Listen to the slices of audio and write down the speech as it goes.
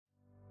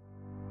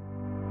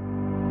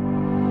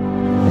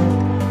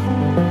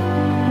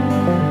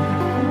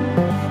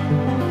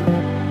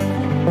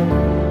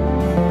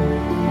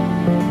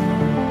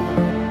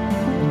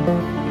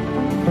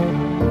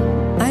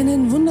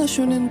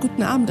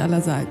Guten Abend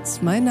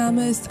allerseits. Mein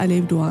Name ist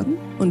Alev Doan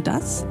und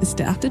das ist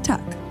der 8.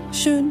 Tag.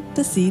 Schön,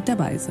 dass Sie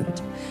dabei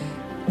sind.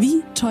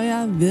 Wie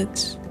teuer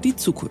wird die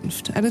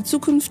Zukunft? Eine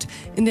Zukunft,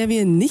 in der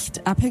wir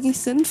nicht abhängig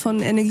sind von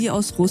Energie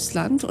aus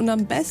Russland und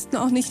am besten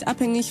auch nicht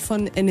abhängig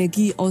von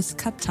Energie aus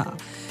Katar.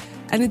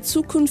 Eine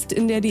Zukunft,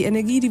 in der die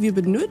Energie, die wir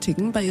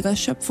benötigen, bei ihrer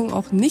Schöpfung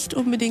auch nicht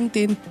unbedingt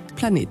den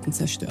Planeten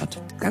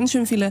zerstört. Ganz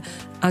schön viele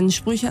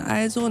Ansprüche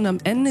also und am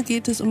Ende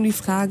geht es um die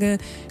Frage,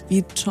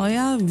 wie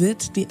teuer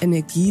wird die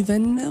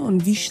Energiewende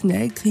und wie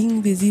schnell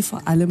kriegen wir sie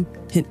vor allem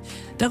hin.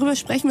 Darüber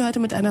sprechen wir heute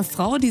mit einer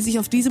Frau, die sich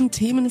auf diesem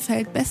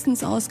Themenfeld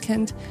bestens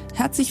auskennt.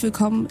 Herzlich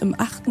willkommen im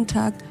 8.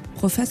 Tag,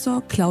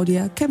 Professor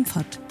Claudia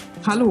Kempfert.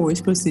 Hallo,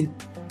 ich grüße Sie.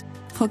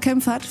 Frau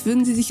Kempfert,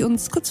 würden Sie sich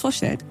uns kurz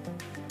vorstellen?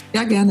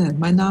 Ja, gerne.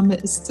 Mein Name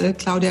ist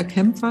Claudia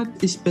Kempfert.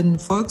 Ich bin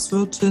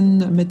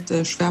Volkswirtin mit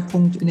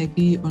Schwerpunkt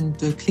Energie- und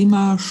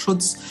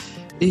Klimaschutz.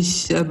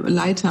 Ich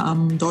leite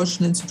am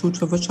Deutschen Institut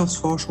für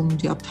Wirtschaftsforschung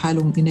die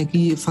Abteilung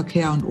Energie,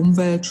 Verkehr und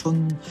Umwelt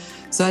schon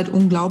seit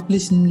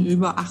unglaublichen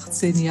über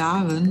 18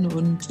 Jahren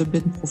und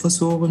bin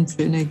Professorin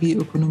für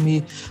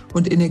Energieökonomie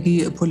und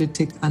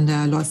Energiepolitik an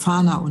der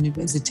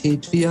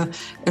Leuphana-Universität. Wir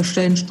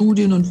erstellen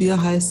Studien und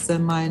wir heißt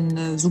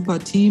mein super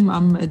Team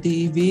am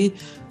DIW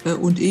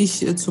und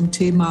ich zum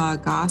Thema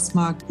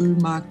Gasmarkt,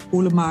 Ölmarkt,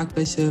 Kohlemarkt,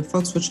 welche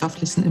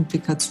volkswirtschaftlichen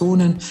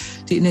Implikationen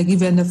die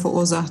Energiewende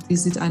verursacht, wie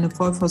sieht eine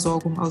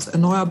Vollversorgung aus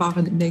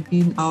erneuerbaren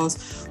Energien aus.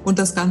 Und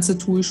das Ganze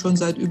tue ich schon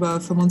seit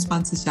über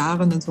 25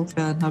 Jahren.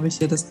 Insofern habe ich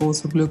hier das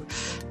große Glück,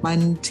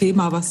 mein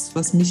Thema,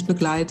 was mich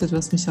begleitet,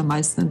 was mich am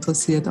meisten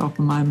interessiert, auch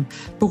in meinem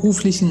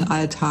beruflichen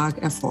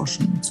Alltag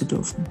erforschen zu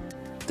dürfen.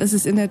 Das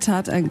ist in der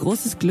Tat ein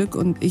großes Glück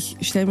und ich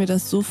stelle mir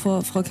das so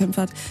vor, Frau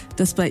Kempfert,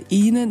 dass bei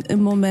Ihnen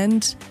im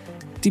Moment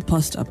die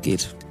Post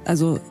abgeht.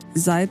 Also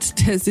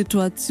seit der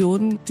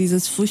Situation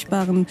dieses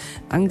furchtbaren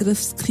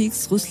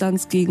Angriffskriegs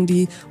Russlands gegen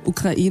die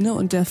Ukraine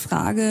und der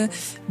Frage,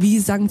 wie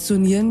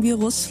sanktionieren wir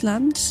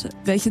Russland?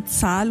 Welche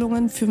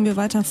Zahlungen führen wir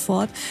weiter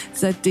fort?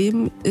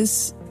 Seitdem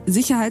ist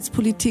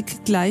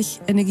Sicherheitspolitik gleich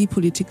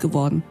Energiepolitik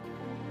geworden.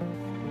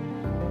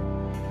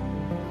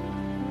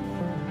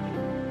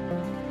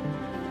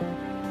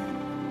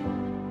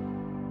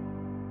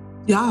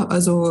 Ja,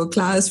 also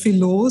klar ist viel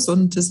los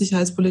und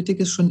Sicherheitspolitik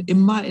ist schon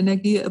immer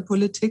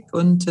Energiepolitik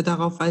und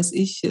darauf weise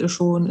ich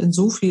schon in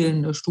so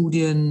vielen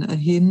Studien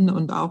hin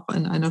und auch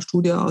in einer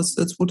Studie aus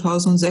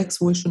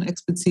 2006, wo ich schon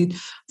explizit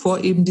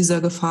vor eben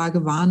dieser Gefahr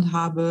gewarnt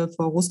habe,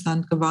 vor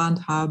Russland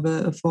gewarnt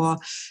habe, vor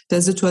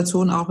der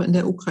Situation auch in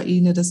der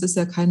Ukraine. Das ist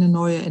ja keine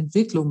neue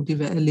Entwicklung, die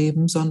wir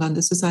erleben, sondern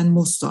es ist ein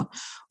Muster.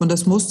 Und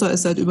das Muster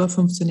ist seit über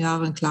 15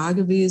 Jahren klar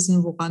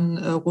gewesen, woran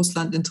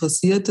Russland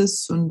interessiert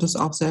ist und das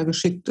auch sehr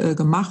geschickt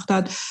gemacht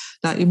hat,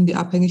 da eben die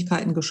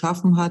Abhängigkeiten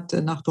geschaffen hat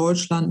nach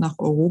Deutschland, nach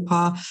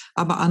Europa,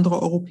 aber andere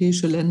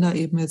europäische Länder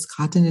eben jetzt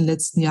gerade in den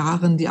letzten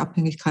Jahren die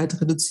Abhängigkeit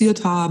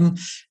reduziert haben,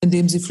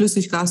 indem sie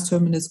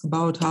Flüssiggasterminals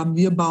gebaut haben.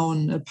 Wir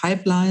bauen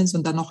Pipelines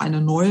und dann noch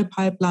eine neue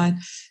Pipeline,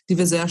 die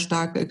wir sehr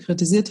stark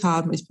kritisiert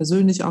haben, ich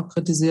persönlich auch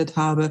kritisiert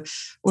habe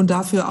und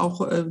dafür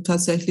auch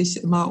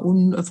tatsächlich immer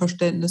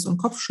Unverständnis und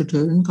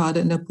Kopfschütteln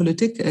gerade in der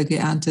Politik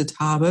geerntet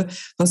habe,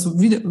 was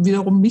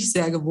wiederum mich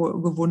sehr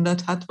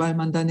gewundert hat, weil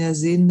man dann ja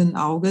sehenden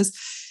Auges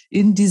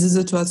in diese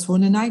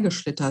Situation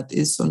hineingeschlittert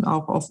ist und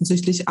auch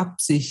offensichtlich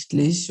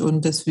absichtlich.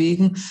 Und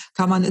deswegen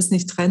kann man es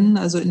nicht trennen.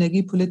 Also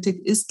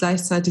Energiepolitik ist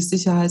gleichzeitig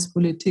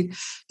Sicherheitspolitik.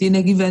 Die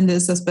Energiewende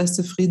ist das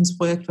beste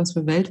Friedensprojekt, was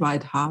wir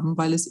weltweit haben,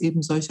 weil es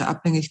eben solche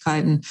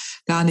Abhängigkeiten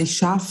gar nicht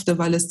schafft,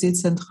 weil es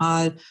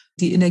dezentral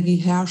die Energie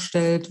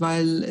herstellt,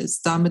 weil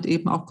es damit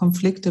eben auch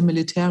Konflikte,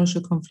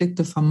 militärische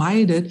Konflikte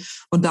vermeidet.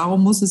 Und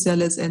darum muss es ja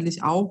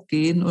letztendlich auch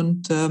gehen.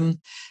 Und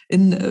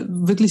in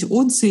wirklich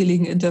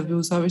unzähligen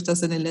Interviews habe ich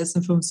das in den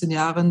letzten 15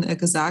 Jahren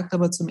gesagt.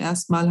 Aber zum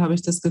ersten Mal habe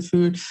ich das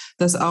Gefühl,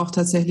 dass auch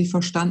tatsächlich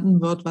verstanden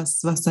wird,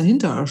 was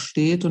dahinter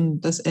steht.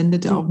 Und das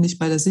endet ja auch nicht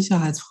bei der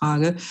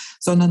Sicherheitsfrage,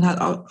 sondern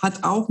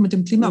hat auch mit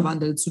dem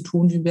Klimawandel zu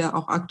tun, wie wir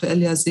auch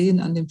aktuell ja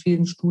sehen an den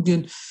vielen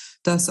Studien,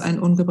 dass ein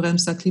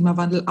ungebremster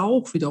Klimawandel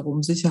auch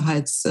wiederum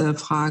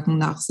Sicherheitsfragen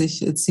nach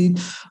sich zieht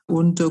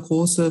und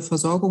große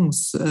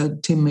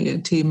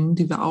Versorgungsthemen,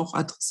 die wir auch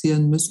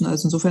adressieren müssen.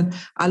 Also insofern,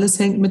 alles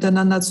hängt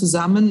miteinander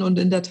zusammen und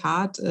in der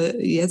Tat,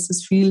 jetzt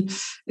ist viel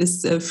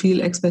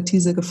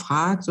Expertise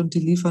gefragt und die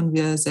liefern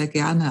wir sehr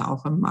gerne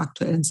auch im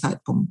aktuellen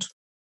Zeitpunkt.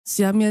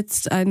 Sie haben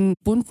jetzt einen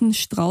bunten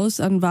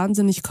Strauß an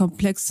wahnsinnig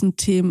komplexen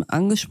Themen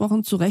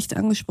angesprochen, zu Recht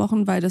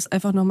angesprochen, weil das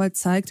einfach nochmal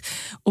zeigt,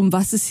 um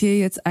was es hier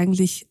jetzt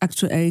eigentlich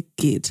aktuell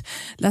geht.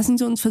 Lassen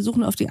Sie uns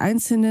versuchen, auf die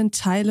einzelnen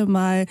Teile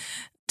mal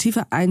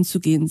tiefer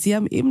einzugehen. Sie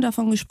haben eben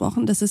davon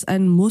gesprochen, dass es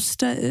ein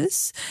Muster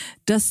ist,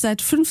 das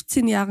seit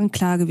 15 Jahren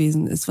klar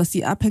gewesen ist, was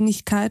die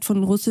Abhängigkeit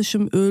von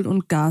russischem Öl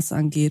und Gas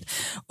angeht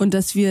und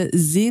dass wir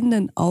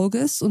sehenden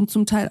Auges und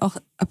zum Teil auch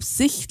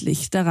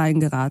absichtlich da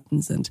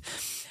reingeraten sind.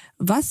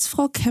 Was,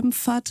 Frau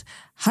Kempfert,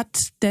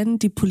 hat denn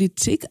die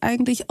Politik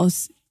eigentlich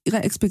aus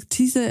Ihrer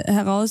Expertise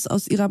heraus,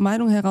 aus Ihrer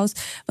Meinung heraus,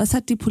 was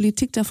hat die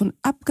Politik davon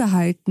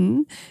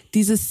abgehalten,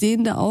 dieses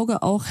sehende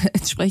Auge auch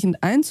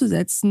entsprechend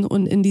einzusetzen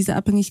und in diese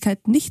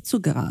Abhängigkeit nicht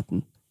zu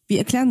geraten? Wie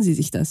erklären Sie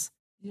sich das?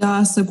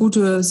 Ja, ist eine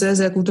gute, sehr,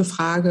 sehr gute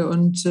Frage.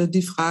 Und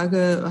die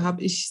Frage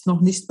habe ich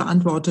noch nicht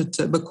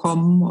beantwortet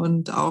bekommen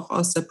und auch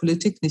aus der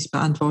Politik nicht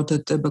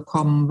beantwortet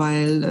bekommen,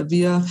 weil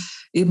wir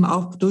eben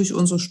auch durch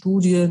unsere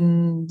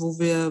Studien, wo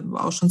wir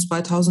auch schon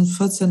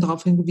 2014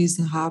 darauf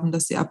hingewiesen haben,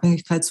 dass die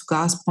Abhängigkeit zu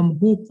Gazprom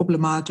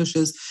hochproblematisch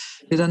ist,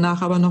 wir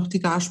danach aber noch die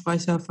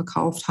Gasspeicher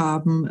verkauft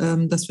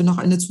haben, dass wir noch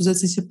eine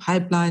zusätzliche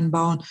Pipeline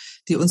bauen,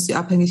 die uns die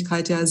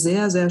Abhängigkeit ja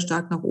sehr, sehr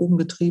stark nach oben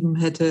getrieben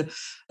hätte.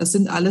 Das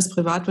sind alles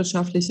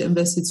privatwirtschaftliche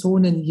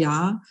Investitionen,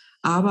 ja.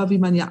 Aber wie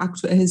man ja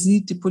aktuell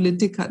sieht, die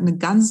Politik hat einen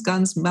ganz,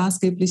 ganz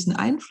maßgeblichen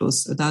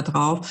Einfluss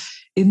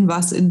darauf, in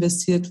was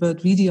investiert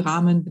wird, wie die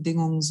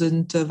Rahmenbedingungen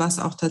sind, was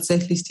auch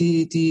tatsächlich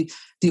die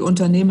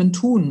Unternehmen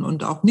tun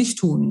und auch nicht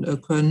tun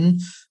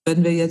können.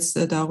 Wenn wir jetzt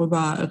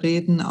darüber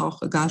reden,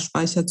 auch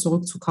Gasspeicher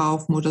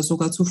zurückzukaufen oder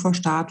sogar zu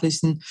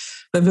verstaatlichen,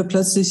 wenn wir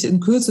plötzlich in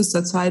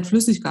kürzester Zeit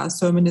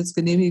Flüssiggasterminals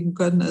genehmigen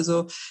können.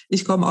 Also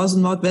ich komme aus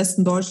dem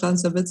Nordwesten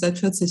Deutschlands, da wird seit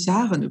 40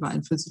 Jahren über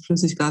ein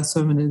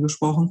Flüssiggasterminal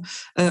gesprochen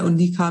und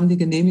nie kam die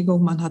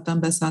Genehmigung. Man hat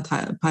dann besser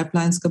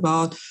Pipelines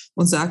gebaut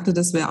und sagte,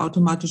 das wäre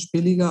automatisch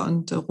billiger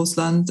und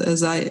Russland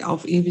sei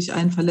auf ewig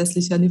ein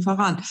verlässlicher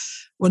Lieferant.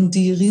 Und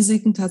die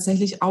Risiken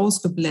tatsächlich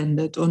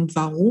ausgeblendet. Und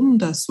warum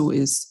das so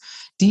ist,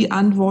 die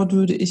Antwort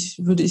würde ich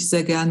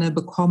sehr gerne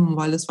bekommen,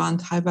 weil es waren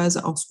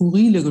teilweise auch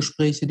skurrile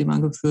Gespräche, die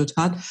man geführt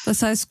hat.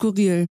 Was heißt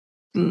skurril?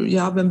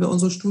 Ja, wenn wir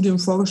unsere Studien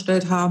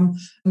vorgestellt haben,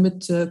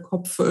 mit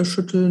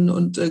Kopfschütteln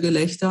und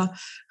Gelächter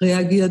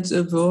reagiert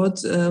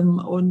wird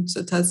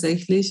und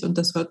tatsächlich, und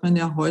das hört man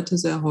ja heute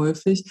sehr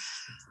häufig,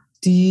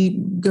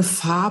 die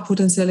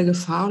potenzielle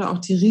Gefahr oder auch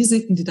die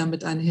Risiken, die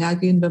damit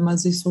einhergehen, wenn man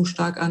sich so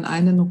stark an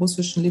einen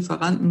russischen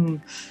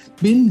Lieferanten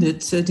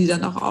bindet, die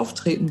dann auch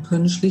auftreten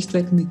können,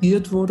 schlichtweg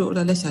negiert wurde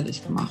oder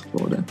lächerlich gemacht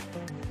wurde.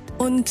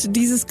 Und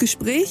dieses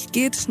Gespräch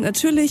geht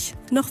natürlich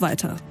noch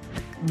weiter.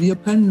 Wir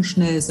können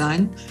schnell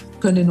sein,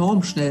 können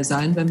enorm schnell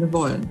sein, wenn wir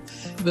wollen.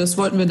 Das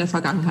wollten wir in der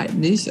Vergangenheit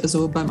nicht.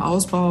 Also beim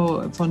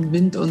Ausbau von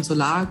Wind und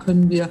Solar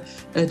können wir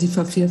die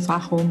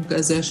Vervierfachung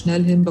sehr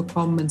schnell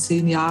hinbekommen. In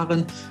 10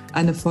 Jahren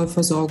eine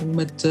Vollversorgung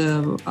mit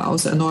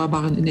aus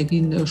erneuerbaren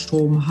Energien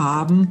Strom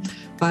haben.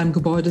 Beim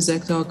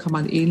Gebäudesektor kann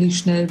man ähnlich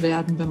schnell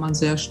werden, wenn man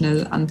sehr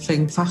schnell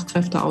anfängt,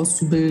 Fachkräfte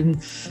auszubilden,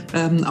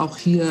 auch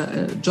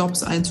hier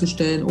Jobs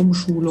einzustellen,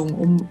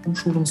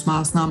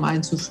 Umschulungsmaßnahmen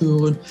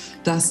einzuführen.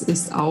 Das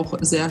ist auch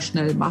sehr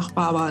schnell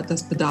machbar, aber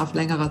das bedarf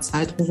längerer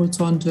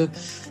Zeithorizonte.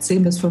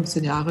 10 bis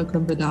 15 Jahre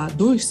können wir da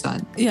durch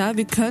sein. Ja,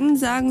 wir können,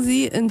 sagen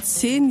Sie, in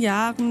 10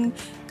 Jahren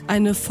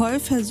eine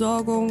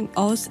Vollversorgung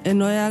aus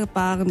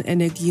erneuerbaren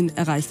Energien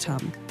erreicht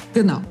haben.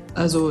 Genau,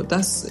 also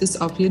das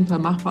ist auf jeden Fall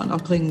machbar und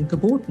auch dringend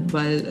geboten,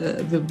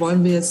 weil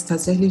wollen wir jetzt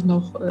tatsächlich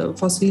noch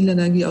fossile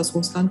Energie aus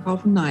Russland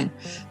kaufen? Nein,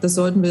 das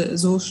sollten wir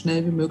so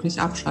schnell wie möglich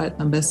abschalten,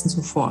 am besten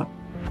sofort.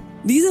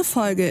 Diese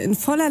Folge in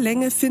voller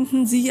Länge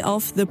finden Sie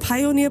auf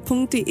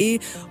thepioneer.de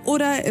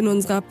oder in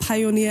unserer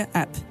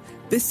Pioneer-App.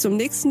 Bis zum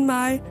nächsten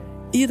Mal,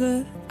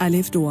 Ihre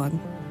Alev Doğan.